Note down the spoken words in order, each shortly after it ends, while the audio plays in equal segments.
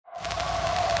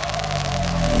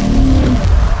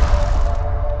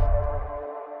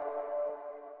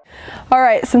All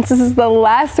right, since this is the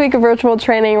last week of virtual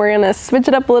training, we're gonna switch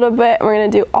it up a little bit. We're gonna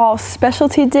do all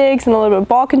specialty digs and a little bit of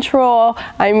ball control.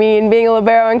 I mean, being a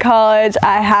libero in college,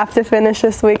 I have to finish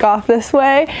this week off this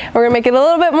way. We're gonna make it a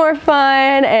little bit more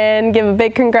fun and give a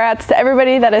big congrats to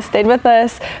everybody that has stayed with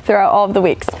us throughout all of the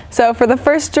weeks. So for the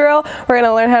first drill, we're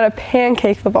gonna learn how to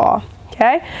pancake the ball,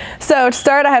 okay? So to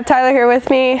start, I have Tyler here with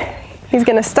me. He's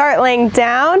gonna start laying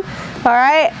down, all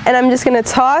right? And I'm just gonna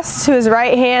toss to his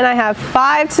right hand. I have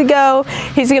 5 to go.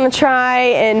 He's gonna try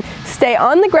and stay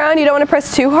on the ground. You don't wanna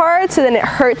press too hard so then it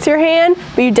hurts your hand,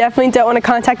 but you definitely don't wanna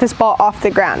contact this ball off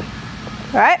the ground,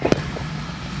 all right?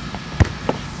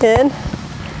 Good.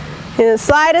 He's gonna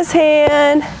slide his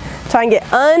hand, try and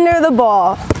get under the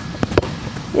ball.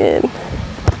 Good.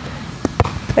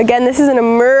 Again, this is an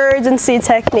emergency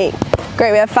technique.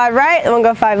 Great, we have 5 right, and we'll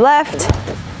go 5 left.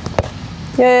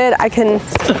 Good, I can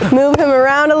move him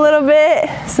around a little bit,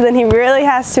 so then he really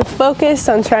has to focus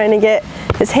on trying to get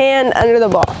his hand under the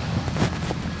ball.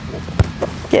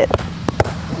 Good.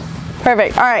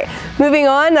 Perfect, all right, moving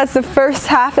on, that's the first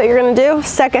half that you're gonna do.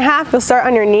 Second half, you'll start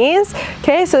on your knees.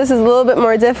 Okay, so this is a little bit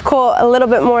more difficult, a little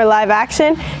bit more live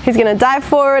action. He's gonna dive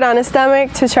forward on his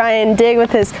stomach to try and dig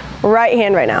with his right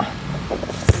hand right now.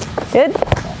 Good.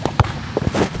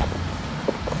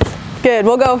 Good,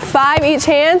 we'll go 5 each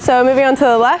hand, so moving on to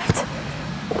the left.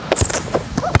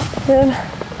 Good,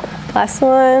 last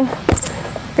one.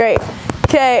 Great,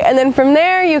 okay, and then from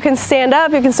there you can stand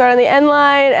up, you can start on the end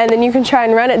line, and then you can try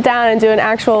and run it down and do an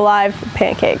actual live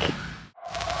pancake.